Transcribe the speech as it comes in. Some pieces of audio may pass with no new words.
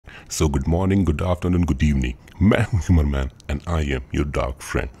So good morning, good afternoon, good evening. मैं हूं human man and I am your dark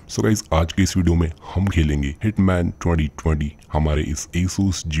friend. So guys, आज के इस video में हम खेलेंगे हिटमैन 2020 हमारे इस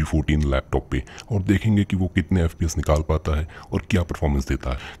ASUS G14 लैपटॉप पे और देखेंगे कि वो कितने FPS निकाल पाता है और क्या परफॉर्मेंस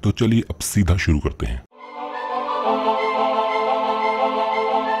देता है। तो चलिए अब सीधा शुरू करते हैं।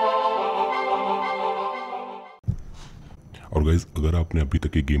 और गाइज, अगर आपने अभी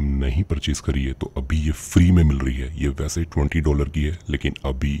तक ये गेम नहीं परचेज करी है तो अभी ये फ्री में मिल रही है। ये वैसे $20 की है, लेकिन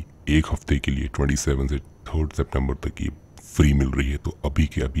अभी एक हफ्ते के लिए 27 से 3 सितंबर तक ये फ्री मिल रही है। तो अभी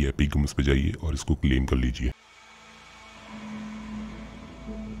के अभी एपिक गेम्स पे जाइए और इसको क्लेम कर लीजिए।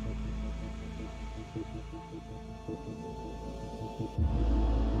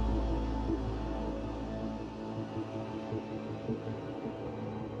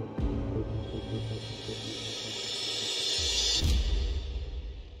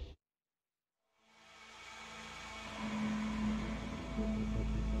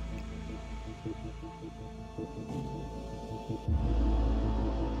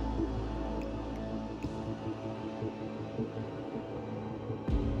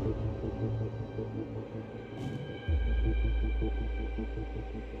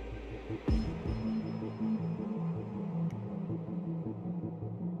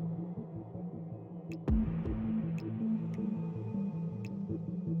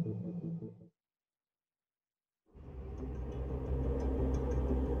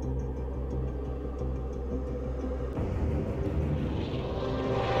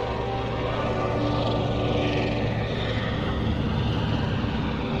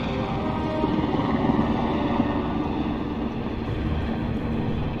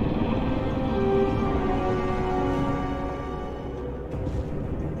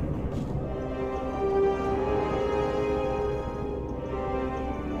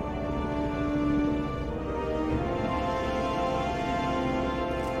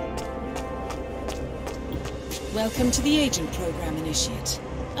 Welcome to the agent program, Initiate.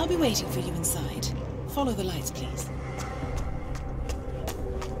 I'll be waiting for you inside. Follow the lights, please.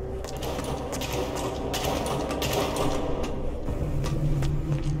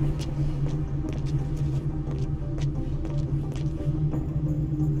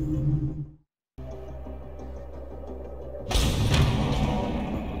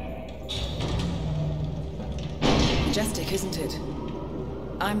 Majestic, isn't it?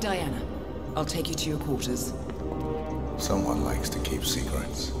 I'm Diana. I'll take you to your quarters. Someone likes to keep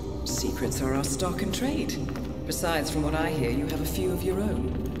secrets. Secrets are our stock and trade. Besides, from what I hear, you have a few of your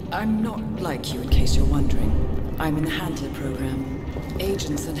own. I'm not like you, in case you're wondering. I'm in the Handler program.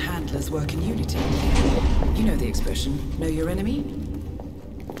 Agents and handlers work in unity. You know the expression, know your enemy?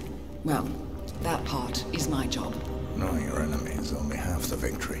 Well, that part is my job. Knowing your enemy is only half the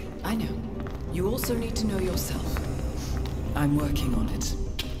victory. I know. You also need to know yourself. I'm working on it.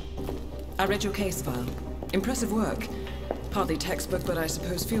 I read your case file. Impressive work. Hardly textbook, but I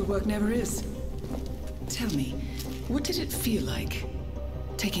suppose fieldwork never is. Tell me, what did it feel like,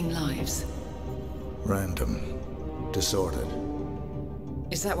 taking lives? Random. Disordered.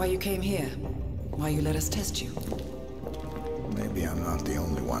 Is that why you came here? Why you let us test you? Maybe I'm not the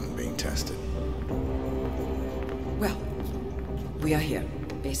only one being tested. Well, we are here.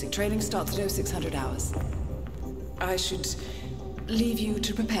 Basic training starts at 0600 hours. I should leave you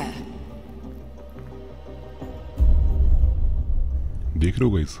to prepare. देख रहे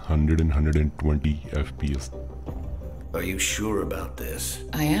हो guys, 100 and 120 FPS। Are you sure about this?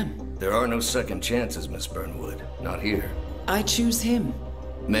 I am. There are no second chances, Miss Burnwood. Not here. I choose him.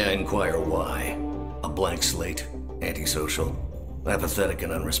 May I inquire why? A blank slate, antisocial, apathetic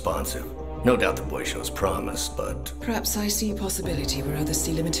and unresponsive. No doubt the boy shows promise, but... Perhaps I see possibility where others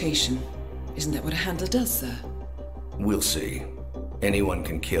see limitation. Isn't that what a handler does, sir? We'll see. Anyone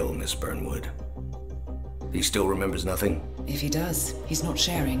can kill, Miss Burnwood. He still remembers nothing? If he does, he's not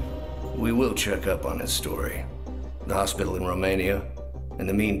sharing. We will check up on his story. The hospital in Romania. In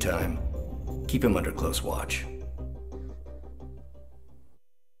the meantime, keep him under close watch.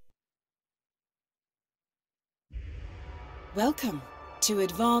 Welcome to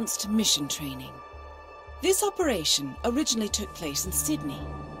Advanced Mission Training. This operation originally took place in Sydney.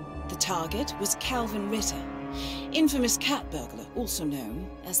 The target was Calvin Ritter, infamous cat burglar, also known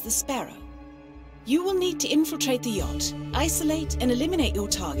as the Sparrow. You will need to infiltrate the yacht, isolate and eliminate your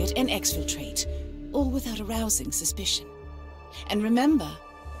target, and exfiltrate, all without arousing suspicion. And remember,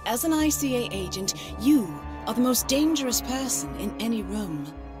 as an ICA agent, you are the most dangerous person in any room.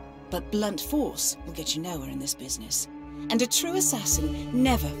 But blunt force will get you nowhere in this business. And a true assassin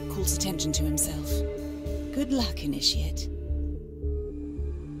never calls attention to himself. Good luck, Initiate.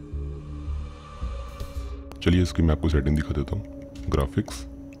 चलिए इसकी मैं आपको setting दिखा देता हूँ। Graphics,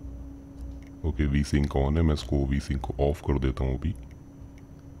 okay we sink on है, मैं इसको वी सिंक को ऑफ कर देता हूँ अभी,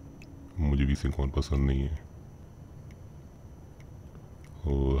 मुझे वी सिंक ऑन पसंद नहीं है।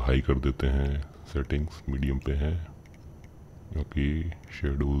 और हाई कर देते हैं, सेटिंग्स मीडियम पे हैं। Okay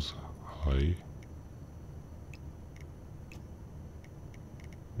shadows high.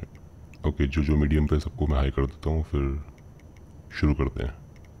 ओके जो मीडियम पे सबको मैं हाई कर देता हूँ, फिर शुरू करते हैं।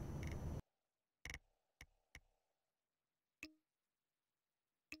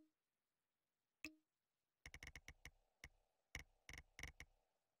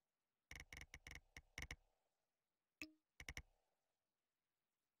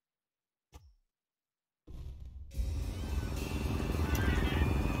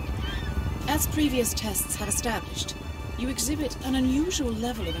 As previous tests have established, you exhibit an unusual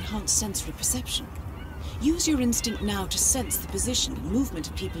level of enhanced sensory perception. Use your instinct now to sense the position and movement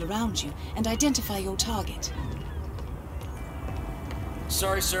of people around you and identify your target.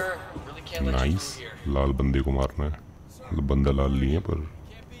 Sorry, sir. Really can't let you nice, through here. लाल बंदे को मारना है, मतलब बंदा लाल नहीं है पर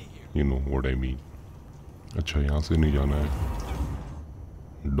you know what I mean. अच्छा यहाँ से नहीं जाना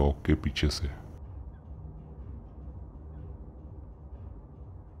है, डॉग के पीछे से।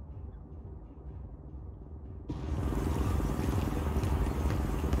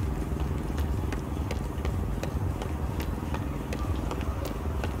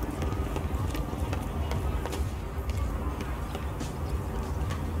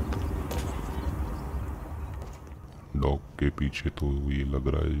 डॉग के पीछे तो ये लग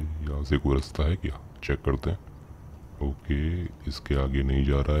रहा है यहाँ से कोई रास्ता है क्या, चेक करते हैं। ओके इसके आगे नहीं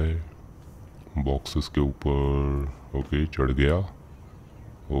जा रहा है, बॉक्सेस के ऊपर ओके चढ़ गया।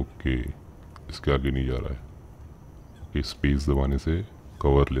 ओके इसके आगे नहीं जा रहा है, ओके स्पेस दबाने से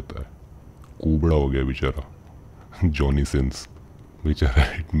कवर लेता है। कुबड़ा हो गया बेचारा जॉनी सिंस,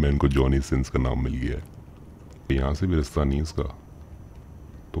 बेचारा हिटमैन को जॉनी सिंस का नाम मिल गया है। यहाँ से भी रास्ता नहीं इसका,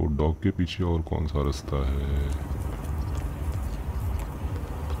 तो डॉग के पीछे और कौन सा रास्ता है।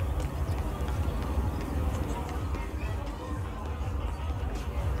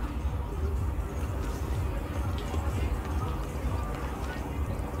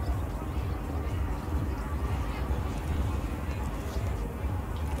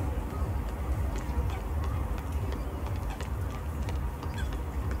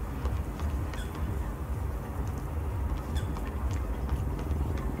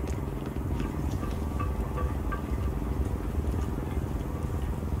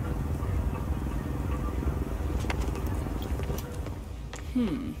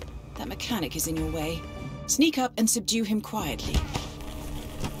 That mechanic is in your way. Sneak up and subdue him quietly.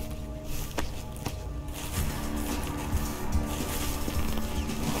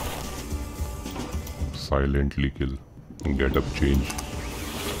 Silently kill. Get up change.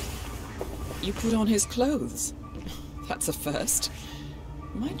 You put on his clothes. That's a first.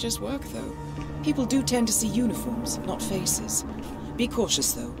 Might just work though. People do tend to see uniforms, not faces. Be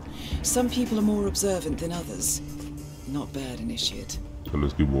cautious though. Some people are more observant than others. Not bad, initiate. चलो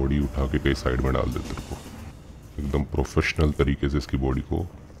इसकी body उठा के कई side में डाल देते हैं, एकदम प्रोफेशनल तरीके से इसकी बॉडी को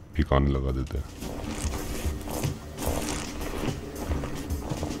ठिकाने लगा देते हैं।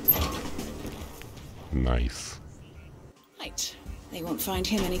 Nice. Right. They won't find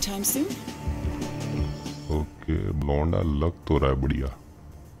him anytime soon. Okay लौंडा लग तो रहा है बढ़िया।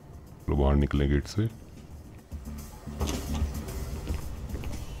 तो बाहर निकले गेट से।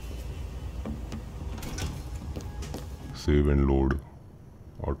 Save and load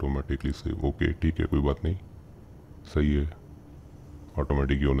automatically save. Okay ठीक है कोई बात नहीं, सही है,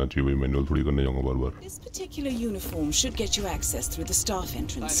 ऑटोमेटिक ही होना चाहिए भाई, मैनुअल थोड़ी करने जाऊंगा बार बार। This particular uniform should get you access through the staff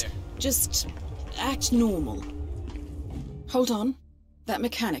entrance. Just act normal. Hold on. That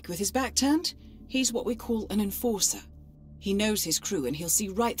mechanic with his back turned? He's what we call an enforcer. He knows his crew and he'll see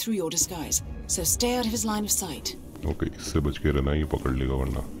right through your disguise. So stay out of his line of sight. Okay इससे बच के रहना, ये पकड़ लेगा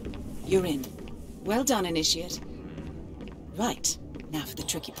वरना। You're in. Well done, initiate. Right. Now for the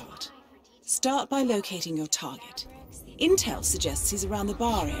tricky part. Start by locating your target. Intel suggests he's around the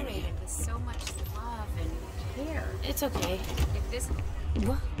bar area. Narrated with so much love and care. It's okay. If this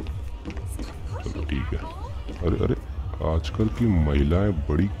चलो ठीक है। अरे अरे आजकल की महिलाएं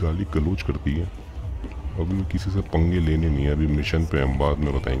बड़ी गाली गलौज करती हैं। अभी किसी से पंगे लेने नहीं है, अभी मिशन पे हम बाद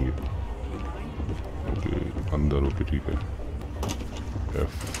में बताएंगे। ओके अंदर ओके ठीक है।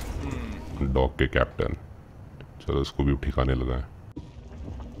 एफ डॉग के कैप्टन, चलो इसको भी ठिकाने लगाएं।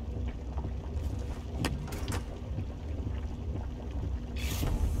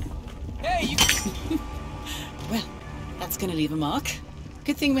 Well, that's gonna leave a mark.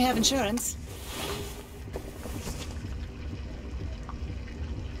 Good thing we have insurance.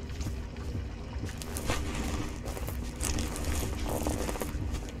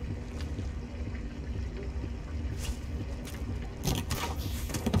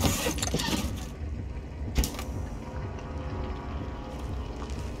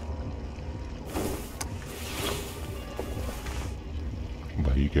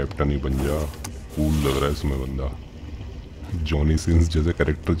 भाई कैप्टन ही बन जा, कूल लग रहा है इसमें बंदा। जॉनी सिंस जैसे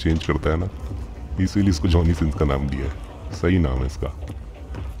कैरेक्टर चेंज करता है ना, इसीलिए इसको जॉनी सिंस का नाम दिया है, सही नाम है इसका।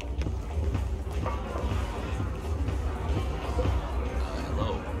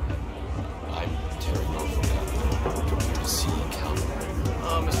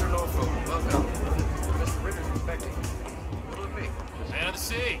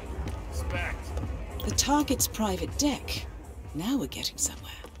 The target's private deck. Now we're getting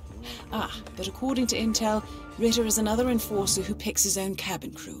somewhere. But according to intel, Ritter is another enforcer who picks his own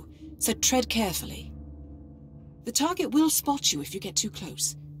cabin crew, so tread carefully. The target will spot you if you get too close.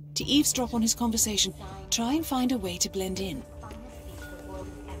 To eavesdrop on his conversation, try and find a way to blend in. Finest feast the world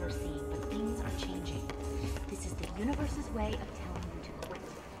has ever seen, but things are changing. This is the universe's way of telling you to quit.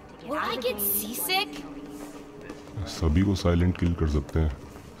 To get Will out I of the get game seasick? सभी को silent किल कर सकते हैं,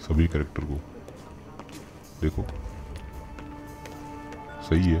 सभी character को। देखो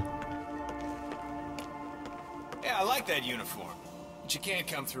सही है। Yeah, I like that uniform. But you can't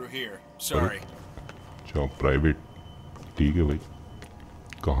come through here. Sorry. अच्छा प्राइवेट, ठीक है भाई।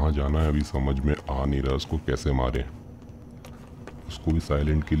 कहाँ जाना है अभी समझ में आ नहीं रहा, उसको कैसे मारे। उसको भी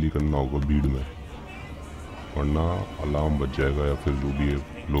साइलेंट किल ही करना होगा भीड़ में, वरना अलार्म बज जाएगा या फिर जो भी है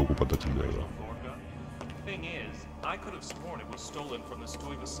लोगों को पता चल जाएगा। Thing is, I could have sworn it was stolen from the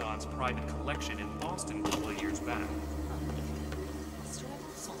Stuyvesant's private collection in Boston a couple of years back.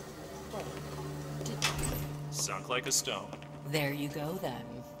 Sunk like a stone. There you go then.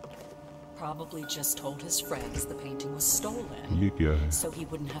 Probably just told his friends the painting was stolen. ये क्या है? So he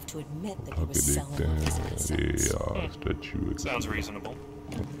wouldn't have to admit that he आके was देखते selling his हैं। assets. ये यार statue Sounds reasonable.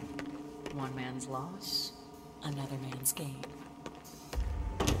 One man's loss, another man's gain.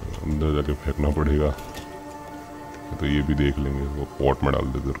 अंदर जाके फेंकना पड़ेगा, तो ये भी देख लेंगे। वो पॉट में डाल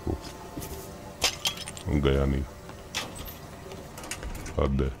दे तेरे को, गया नहीं।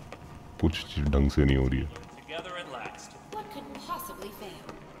 हद है, कुछ चीज ढंग से नहीं हो रही है। Together at last. What could possibly fail?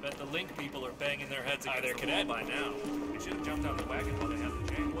 Bet the Link people are banging their heads against the wall by now. They should have jumped out the wagon while they had the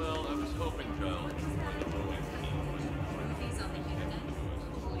chance. Well, I was hoping, Kyle.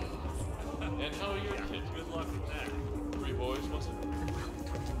 And how are your kids? Good luck with that. 3 boys, was it?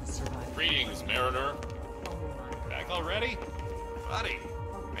 Survive. Greetings, Mariner. Back already? Buddy,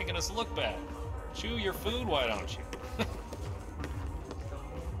 making us look bad. Chew your food, why don't you?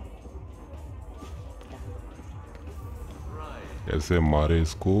 ऐसे मारे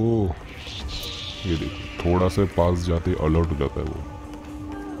इसको। ये देखो थोड़ा सा पास जाते alert हो जाता है वो।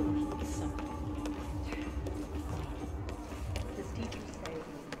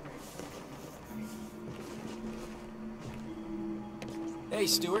 Hey,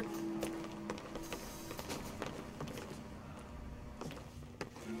 Stewart.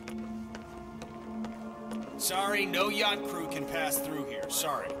 Sorry, no yacht crew can pass through here.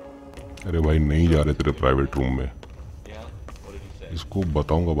 Sorry. अरे भाई नहीं जा रहे तेरे प्राइवेट रूम में। Yeah? What did he say? इसको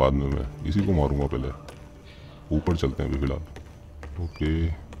बताऊंगा बाद में, मैं इसी को मारूंगा पहले। ऊपर चलते हैं अभी फिलहाल। ओके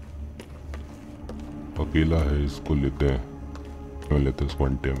अकेला है, इसको लेते हैं, क्यों लेते हैं इसको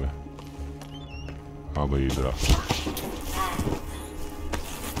अंटे में। हाँ भाई इधर आ।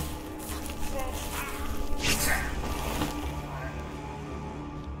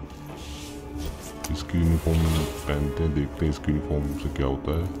 इसकी यूनिफॉर्म पहनते हैं, देखते हैं इसकी यूनिफॉर्म से क्या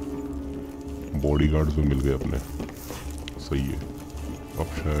होता है। बॉडीगार्ड्स भी मिल गए अपने, सही है। अब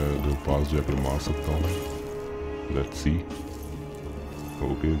शायद पास जाकर मार सकता हूँ, लेट्स सी।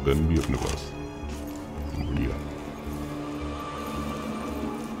 ओके गन भी अपने पास, बढ़िया।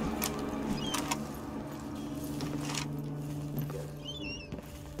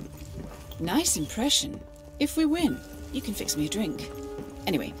 Nice impression. If we win, you can fix me a drink.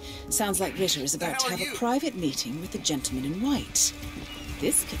 Anyway, sounds like Ritter is about to have a private meeting with the gentleman in white.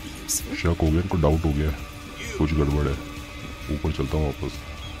 This could be useful. शक हो गया, इनको doubt हो गया कुछ गड़बड़ है। ऊपर चलता हूँ वापस।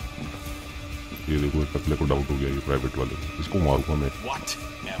 ये देखो टकले को डाउट हो गया, ये प्राइवेट वाले, इसको मारूंगा मैं।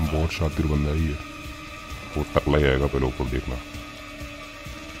 बहुत शातिर बंदा है ये, वो टकला ही आएगा पहले ऊपर, देखना।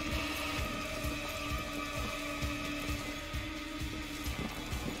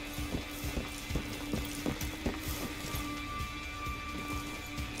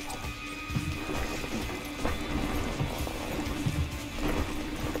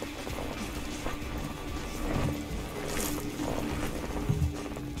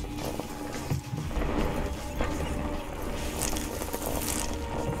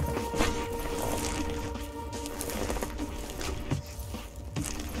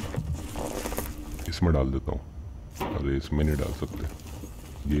 इसमें डाल देता हूँ। अरे इसमें नहीं डाल सकते।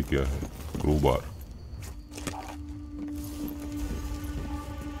 ये क्या है? क्रोबार।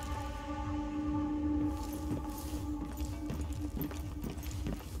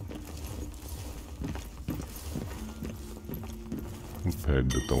 फेंक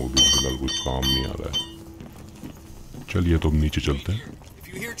देता हूँ, भी फिलहाल कोई काम नहीं आ रहा है। चलिए तो अब नीचे चलते हैं।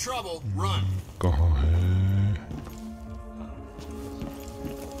 कहाँ है?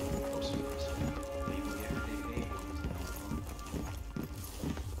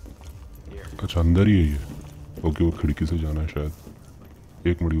 अच्छा अंदर ही है ये। ओके वो खिड़की से जाना है शायद।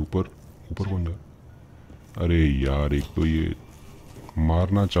 एक मिनट, ऊपर कौन है? अरे यार एक तो ये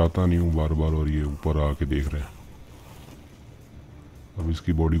मारना चाहता नहीं हूँ बार बार और ये ऊपर आके देख रहे हैं। अब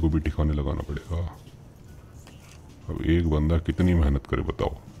इसकी बॉडी को भी ठिकाने लगाना पड़ेगा। अब एक बंदा कितनी मेहनत करे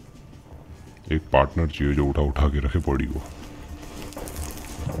बताओ। एक पार्टनर चाहिए जो उठा के रखे बॉडी को।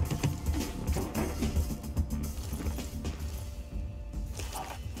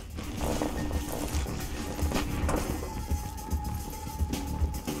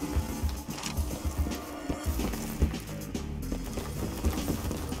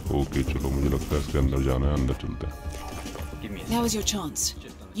 ओके चलो, मुझे लगता है इसके अंदर जाना है, अंदर चलते हैं। Now is your chance.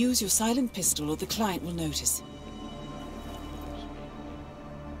 Use your silent pistol or the client will notice.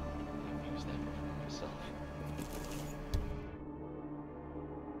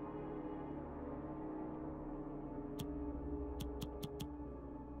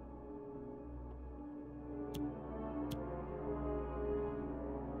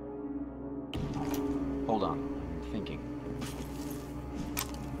 Hold on, I'm thinking.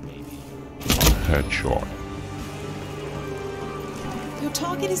 Headshot. Your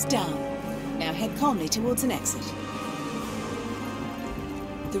target is down. Now head calmly towards an exit.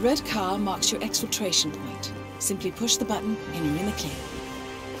 The red car marks your exfiltration point. Simply push the button and you're in the clear.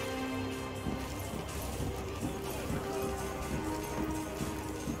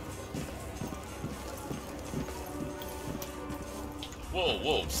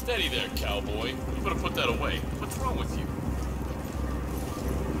 Whoa, steady there, cowboy. You better put that away. What's wrong with you?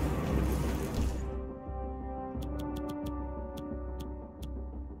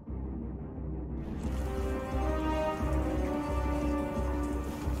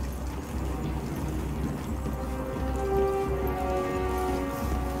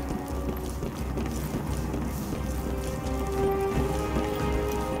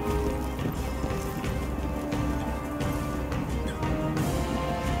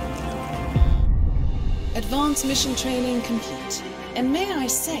 Advanced mission training complete. And may I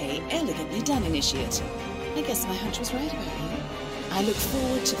say, elegantly done, Initiate. I guess my hunch was right about you. I look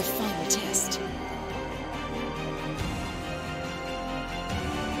forward to the final test.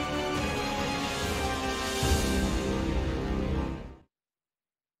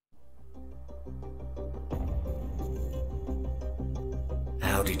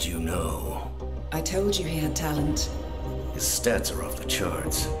 How did you know? I told you he had talent. His stats are off the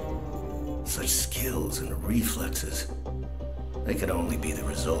charts. Such skills and reflexes. They could only be the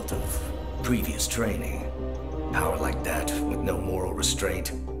result of previous training. Power like that, with no moral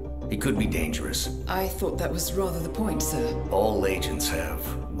restraint, he could be dangerous. I thought that was rather the point, sir. All agents have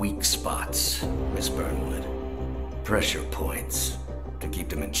weak spots, Miss Burnwood. Pressure points, to keep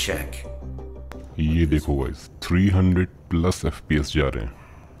them in check. ये देखो guys, 300 plus FPS जा रहे हैं.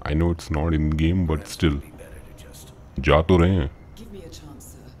 I know it's not in game, but still जा तो रहे हैं.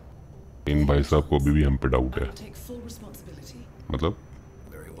 इन भाई साहब को अभी भी हम पे डाउट है. मतलब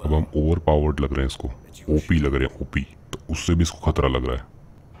अब हम ओवर पावर्ड लग रहे हैं इसको, ओपी लग रहे हैं, ओपी, तो उससे भी इसको खतरा लग रहा है.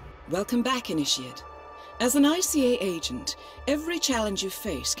 Welcome back, Initiate. As an ICA agent, every challenge you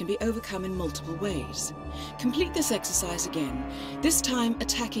face can be overcome in multiple ways. Complete this exercise again, this time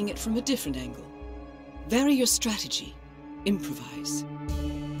attacking it from a different angle. Vary your strategy. Improvise.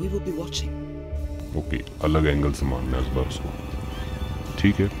 We will be watching. Okay, अलग angle से मारना है इस बार उसको.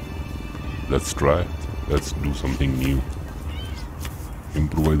 ठीक है. Let's try. Let's do something new.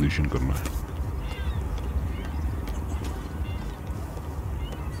 Improvisation करना है.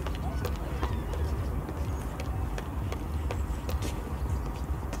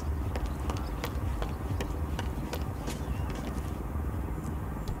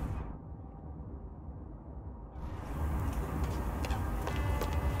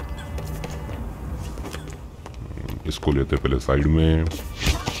 इसको लेते पहले साइड में.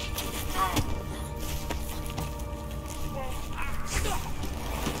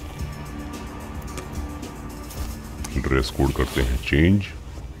 ड्रेस कोड करते हैं चेंज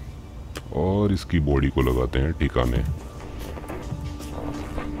और इसकी बॉडी को लगाते हैं ठिकाने.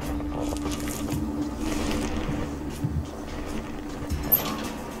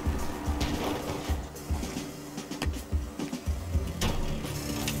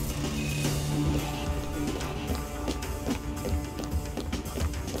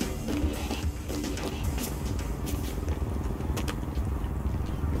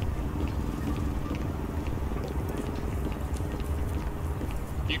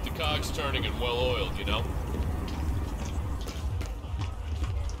 Keep the cogs turning and well oiled, you know?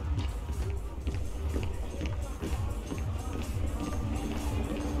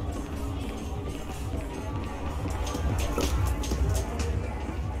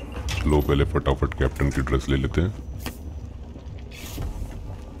 लो पहले फटाफट कैप्टन की ड्रेस ले लेते हैं।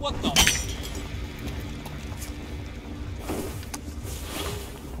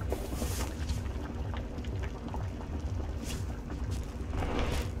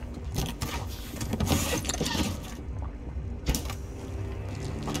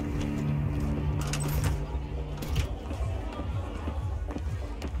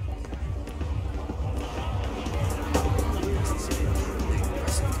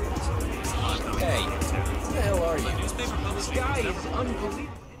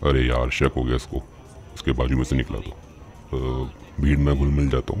 अरे यार शक हो गया इसको, इसके बाजू में से निकला तो भीड़ में घुल मिल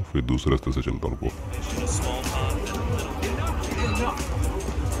जाता हूँ, फिर दूसरे रास्ते से चलता हूँ।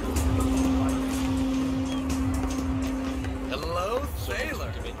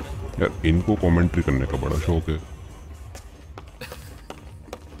 यार इनको कमेंट्री करने का बड़ा शौक है।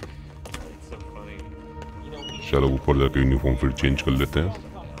 चलो ऊपर जाके यूनिफॉर्म फिर चेंज कर लेते हैं।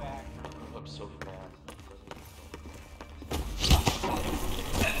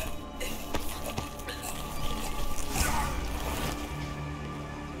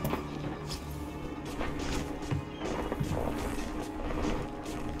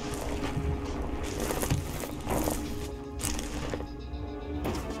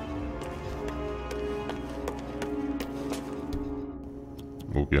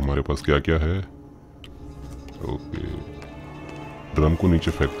 ओके हमारे पास क्या क्या है। ओके ड्रम को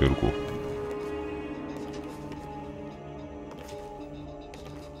नीचे फेंकते हैं, रुको।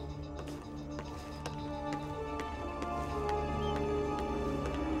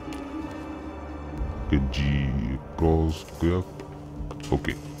 जी क्रॉस गया।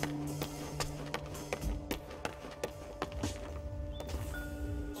 ओके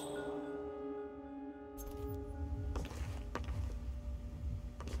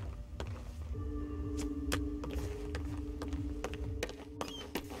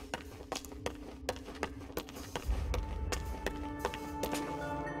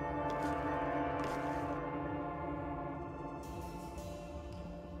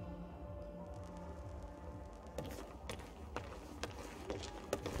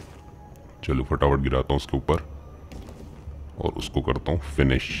चलो फटाफट गिराता हूँ उसके ऊपर और उसको करता हूँ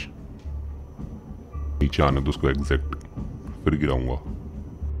फिनिश। नीचे आने दो उसको एग्जैक्ट, फिर गिराऊंगा।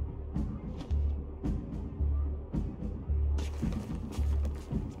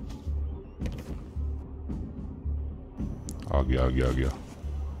 आ गया आ गया आ गया।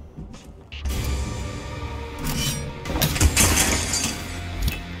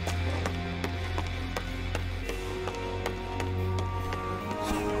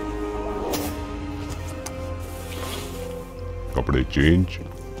 कपड़े चेंज,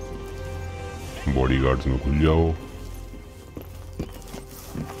 बॉडीगार्ड्स में खुल जाओ।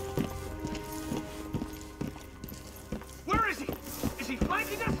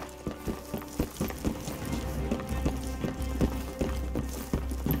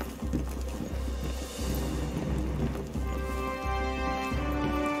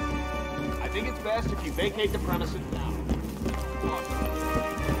 I think it's best if you vacate the premises now.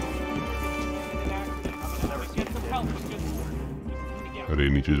 अरे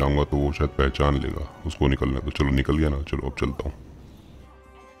नीचे जाऊंगा तो वो शायद पहचान लेगा, उसको निकलना है। तो चलो निकल गया ना, चलो अब चलता हूँ।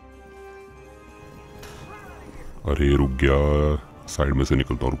 अरे रुक गया, साइड में से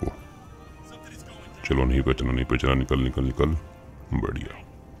निकलता हूँ, रुको। चलो नहीं पहचाना नहीं पहचाना, निकल निकल निकल, बढ़िया।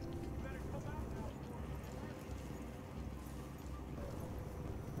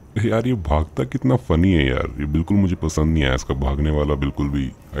 यार ये भागता कितना फनी है यार, ये बिल्कुल मुझे पसंद नहीं आया इसका भागने वाला, बिल्कुल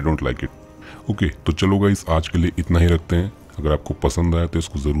भी I don't like it. Okay तो चलो गाइस आज के लिए इतना ही रखते हैं। अगर आपको पसंद आया तो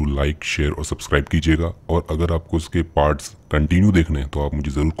इसको ज़रूर लाइक शेयर और सब्सक्राइब कीजिएगा, और अगर आपको इसके पार्ट्स कंटिन्यू देखने हैं तो आप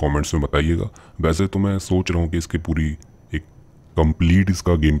मुझे ज़रूर कमेंट्स में बताइएगा। वैसे तो मैं सोच रहा हूँ कि इसके पूरी एक कंप्लीट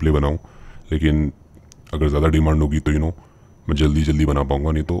इसका गेम प्ले बनाऊँ, लेकिन अगर ज़्यादा डिमांड होगी तो मैं जल्दी बना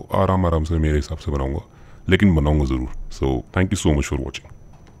पाऊँगा, नहीं तो आराम से मेरे हिसाब से बनाऊँगा, लेकिन बनाऊँगा ज़रूर। So thank you so much for watching.